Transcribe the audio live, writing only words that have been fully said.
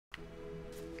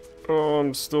Oh,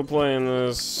 I'm still playing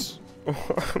this. Why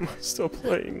am I still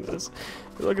playing this?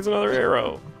 I feel like it's another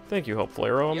arrow. Thank you, Helpful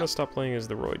Arrow. I'm gonna stop playing as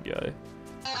the Roid guy.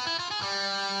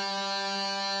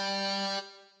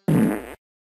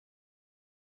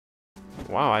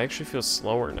 Wow, I actually feel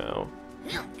slower now.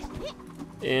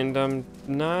 And I'm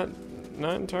not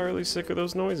entirely sick of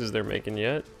those noises they're making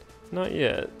yet. Not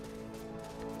yet.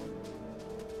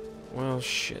 Well,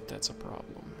 shit, that's a problem.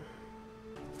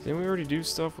 Didn't we already do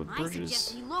stuff with bridges? I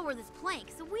suggest we lower this plank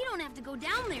so we don't have to go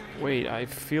down there anymore. Wait, I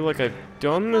feel like I've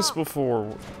done this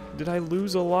before. Did I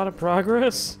lose a lot of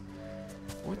progress?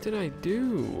 What did I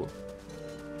do?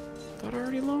 I thought I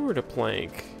already lowered a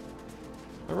plank.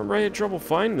 I remember I had trouble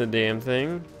finding the damn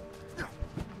thing.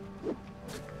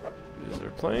 Is there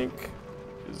a plank?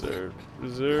 Is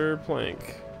there a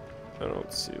plank? I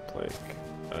don't see a plank.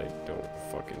 I don't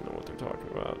fucking know what they're talking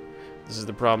about. This is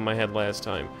the problem I had last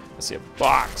time. I see a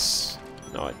box.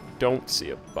 No, I don't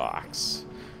see a box.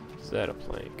 Is that a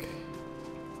plank?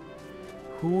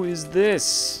 Who is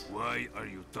this? Why are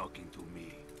you talking to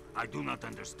me? I do not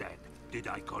understand. Did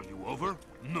I call you over?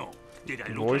 No. Did I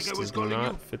The look voice like I was does calling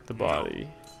not you? fit the body. No.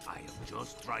 I am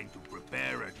just trying to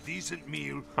prepare a decent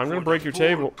meal. I'm gonna for break the your poor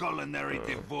table. Culinary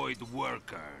devoid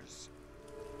workers.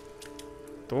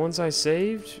 The ones I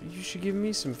saved? You should give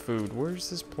me some food. Where's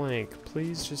this plank?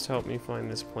 Please just help me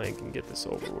find this plank and get this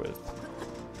over with.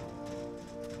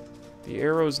 The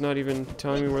arrow's not even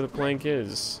telling me where the plank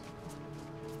is.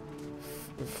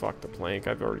 Fuck the plank.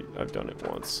 I've done it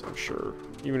once, I'm sure.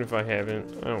 Even if I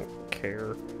haven't, I don't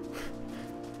care.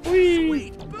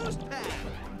 Whee!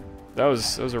 That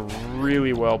was a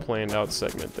really well planned out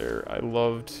segment there. I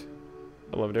loved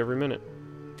every minute.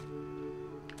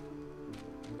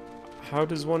 How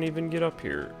does one even get up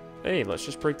here? Hey, let's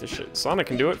just break this shit. Sonic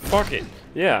can do it. Fuck it.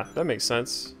 Yeah, that makes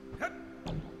sense. Bounce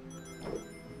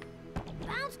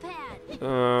pad.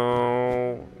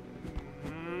 Oh.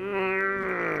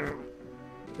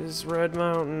 This Red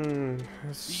Mountain.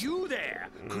 You there?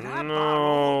 Could I No.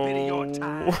 borrow a bit of your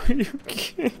time? You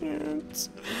can't.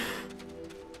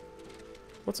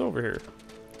 What's over here?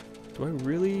 Do I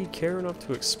really care enough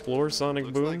to explore Sonic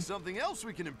Looks Boom? like something else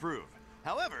we can improve.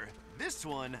 However, this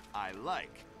one I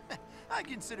like. I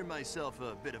consider myself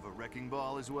a bit of a wrecking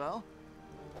ball as well.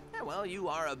 Yeah, well, you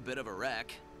are a bit of a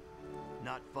wreck.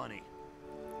 Not funny.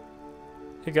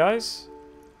 Hey guys,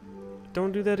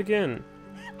 don't do that again.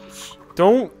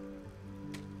 Don't.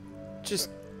 Just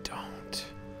don't.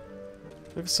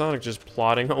 Look at Sonic just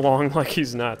plodding along like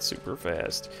he's not super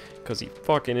fast. Because he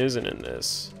fucking isn't in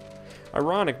this.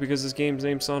 Ironic because this game's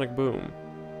named Sonic Boom.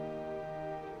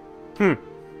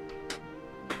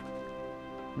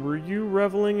 Were you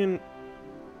reveling in...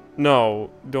 No,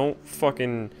 don't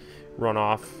fucking run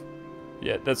off.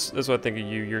 Yeah, that's what I think of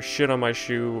you. You're shit on my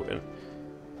shoe and...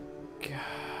 God,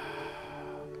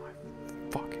 my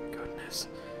fucking goodness.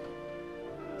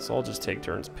 So I'll just take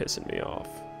turns pissing me off.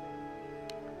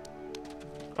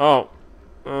 Oh.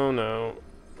 Oh no.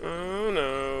 Oh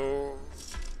no.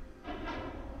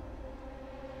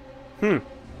 The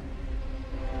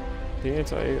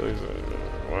anti-alias...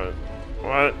 What?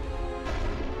 What?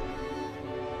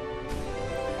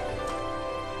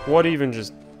 What even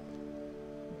just...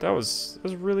 That was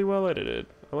really well edited.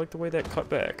 I like the way that cut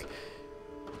back.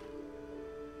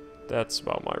 That's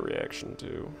about my reaction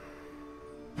too.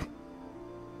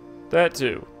 That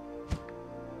too.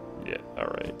 Yeah,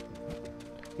 alright.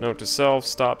 Note to self,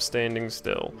 stop standing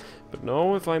still. But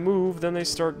no, if I move, then they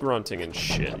start grunting and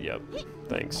shit. Yep.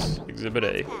 Thanks. Exhibit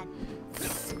A.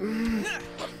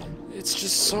 It's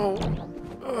just so...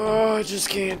 I just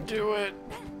can't do it.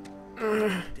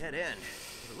 Dead end.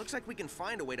 It looks like we can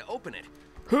find a way to open it.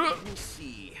 Let me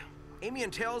see. Amy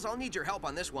and Tails, I'll need your help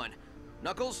on this one.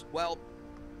 Knuckles, well,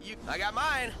 I got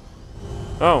mine.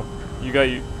 Oh, you got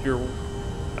your...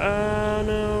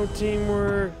 no,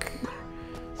 teamwork.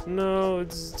 No,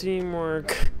 it's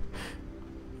teamwork.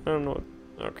 I don't know.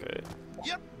 Okay.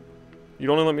 Yep. You'd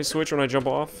only let me switch when I jump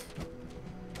off?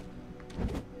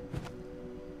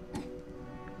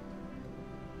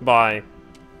 Bye.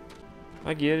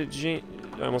 I get it,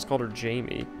 I almost called her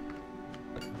Jamie.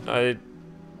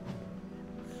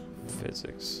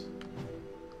 Physics.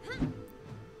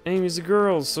 Amy's a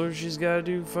girl, so she's gotta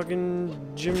do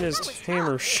fucking gymnast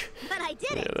hammer But I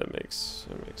did Yeah, it. that makes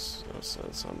no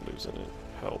sense. I'm losing it.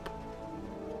 Help.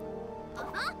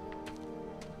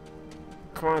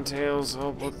 Come on, Tails,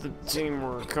 help with the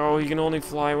teamwork. Oh, he can only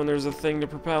fly when there's a thing to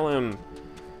propel him.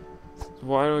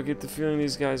 Why do I get the feeling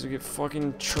these guys will get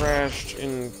fucking trashed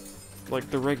in,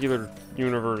 like, the regular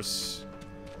universe?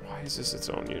 Why is this its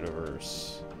own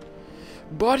universe?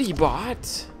 Buddy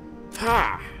Bot!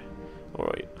 Ha! Oh,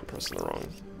 wait, I'm pressing pressing the wrong.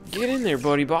 Get in there,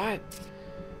 buddy bot.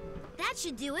 That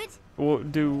should do it.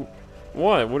 What do?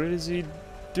 What? What is he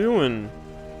doing?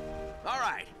 All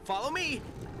right, follow me.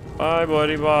 Bye,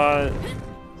 buddy bot.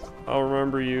 I'll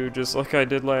remember you just like I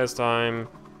did last time.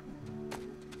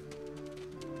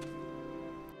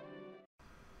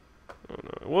 Oh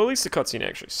no. Well, at least the cutscene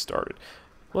actually started.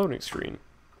 Loading screen.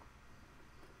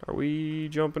 Are we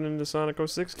jumping into Sonic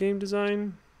 06 game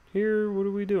design here? What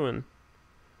are we doing?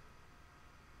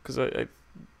 Because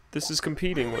this is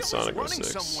competing with Sonic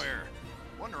 06. Somewhere.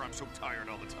 Wonder I'm so tired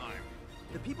all the time.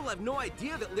 The people have no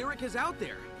idea that Lyric is out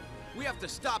there. We have to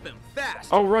stop him fast.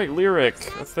 Oh right, Lyric.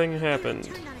 A thing happened.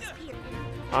 Turned on his pier.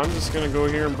 I'm just gonna go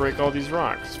here and break all these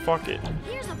rocks. Fuck it.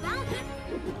 Here's a bounty.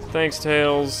 Thanks,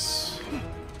 Tails.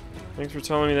 Thanks for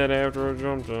telling me that after I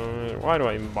jumped on it. Why do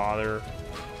I even bother?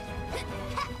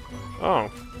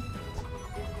 Oh.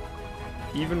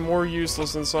 Even more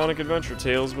useless than Sonic Adventure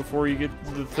Tales before you get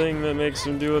the thing that makes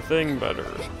him do a thing better.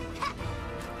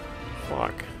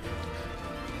 Fuck.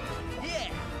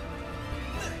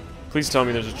 Please tell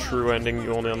me there's a true ending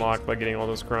you only unlock by getting all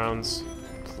those crowns.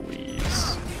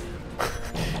 Please.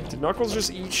 Did Knuckles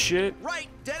just eat shit? Right,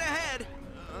 dead ahead.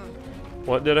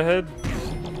 What, dead ahead?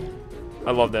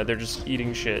 I love that, they're just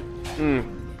eating shit.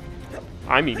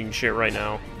 I'm eating shit right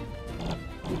now.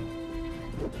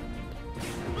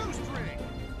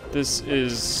 This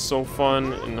is so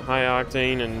fun and high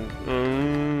octane and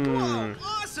Whoa,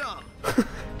 awesome.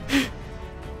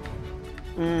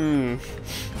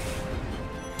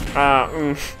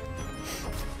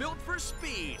 Built for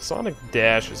speed. Sonic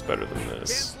Dash is better than Can't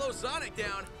this. slow Sonic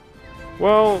down.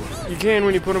 Well, you can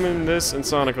when you put them in this and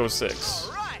Sonic 06.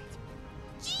 All right.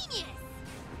 Genius.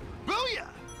 Booyah!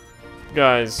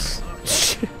 Guys,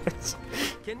 shit.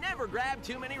 Can never grab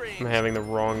too many rings. I'm having the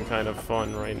wrong kind of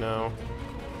fun right now.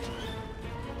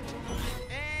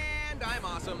 And I'm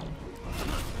awesome.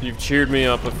 You've cheered me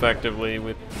up effectively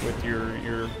with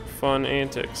your fun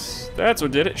antics. That's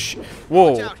what did it. Watch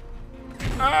Whoa. out.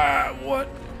 Ah, what?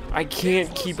 I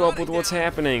can't keep up with what's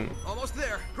happening. Almost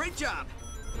there. Great job.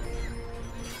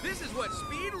 This is what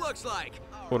speed looks like.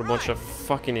 What a bunch of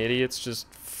fucking idiots just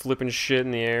flipping shit in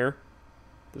the air.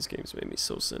 This game's made me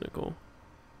so cynical.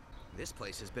 This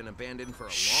place has been abandoned for a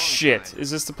long Shit. time. Is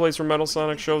this the place where Metal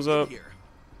Sonic shows up? Here.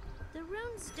 The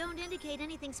runes don't indicate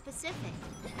anything specific.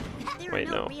 There Wait,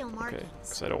 are no no. real Okay, markings.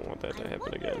 because I don't want that to I happen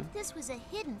wonder again. if this was a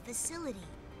hidden facility.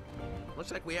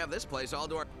 Looks like we have this place all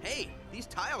door. Hey, these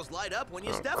tiles light up when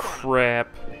you Oh, step on them. crap.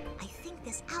 I think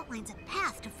this outlines a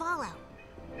path to follow.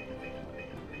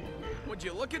 Would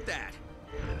you look at that?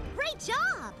 Great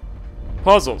job!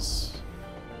 Puzzles.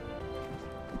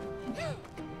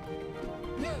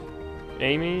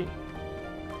 Amy?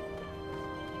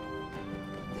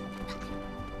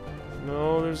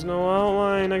 No, there's no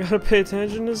outline. I gotta pay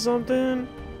attention to something.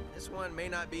 This one may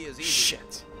not be as easy.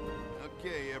 Shit.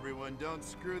 Okay, everyone, don't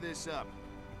screw this up.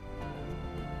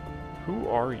 Who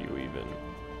are you even?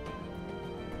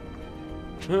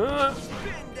 Huh?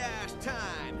 Spin dash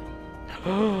time.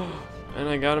 And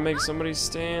I gotta make somebody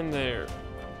stand there.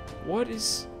 What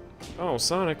is... Oh,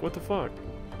 Sonic, what the fuck?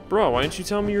 Bro, why didn't you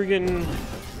tell me you were getting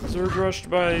Zerg rushed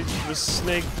by the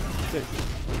snake thing?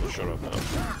 Shut up now.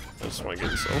 I just want to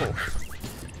get this... Oh.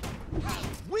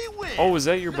 We win. Oh, is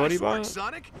that your buddy Nice work, bot?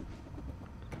 Sonic.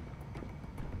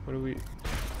 What do we...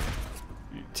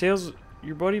 Tails,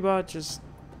 your buddy bot just...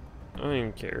 I don't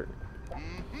even care.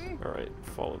 Alright,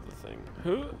 follow the thing.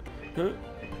 Huh?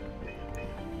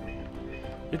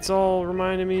 It's all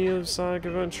reminding me of Sonic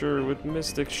Adventure with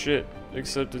mystic shit,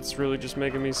 except it's really just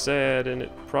making me sad, and it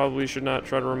probably should not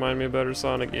try to remind me of better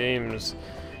Sonic games.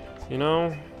 You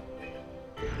know?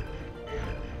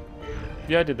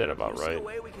 Yeah, I did that about See right. a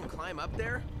way we can climb up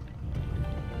there?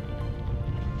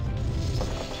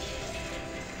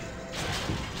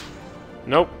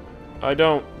 Nope, I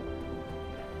don't.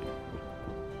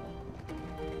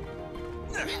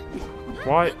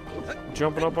 Why?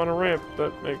 Jumping up on a ramp,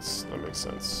 that makes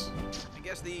sense. I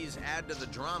guess these add to the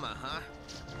drama, huh?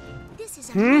 This is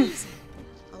amazing.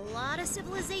 A lot of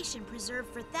civilization preserved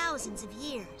for thousands of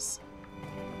years.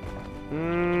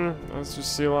 Let's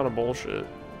just see a lot of bullshit.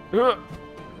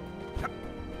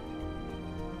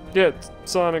 Yeah,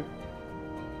 Sonic.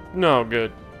 No,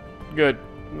 good. Good.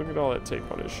 Look at all that tape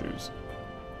on his shoes.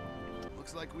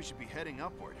 Looks like we should be heading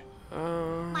upward.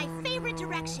 My favorite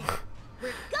direction. We're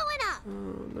going up.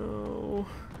 Oh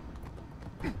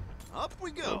no. Up we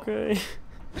go. Okay.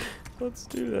 Let's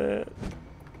do that.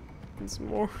 It's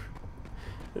more.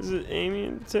 Is it Amy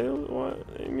and Tails? What?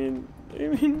 Amy and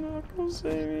Knuckles?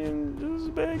 Amy and this is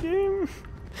a bad game.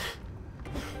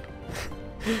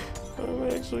 I'm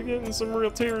actually getting some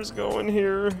real tears going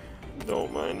here.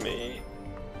 Don't mind me.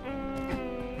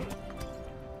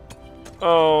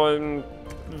 Oh, I'm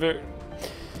very...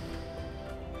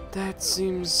 That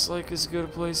seems like as good a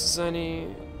place as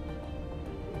any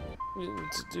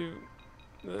to do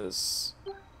this.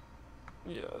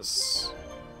 Yes.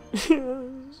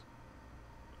 Yes.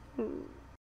 I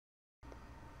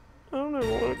don't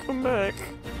ever want to come back.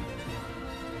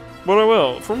 But I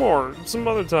will, for more, some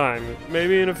other time.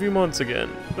 Maybe in a few months again.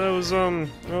 That was, well,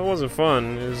 it wasn't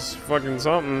fun. It was fucking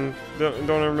something. Don't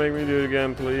ever make me do it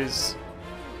again, please.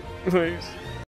 Please.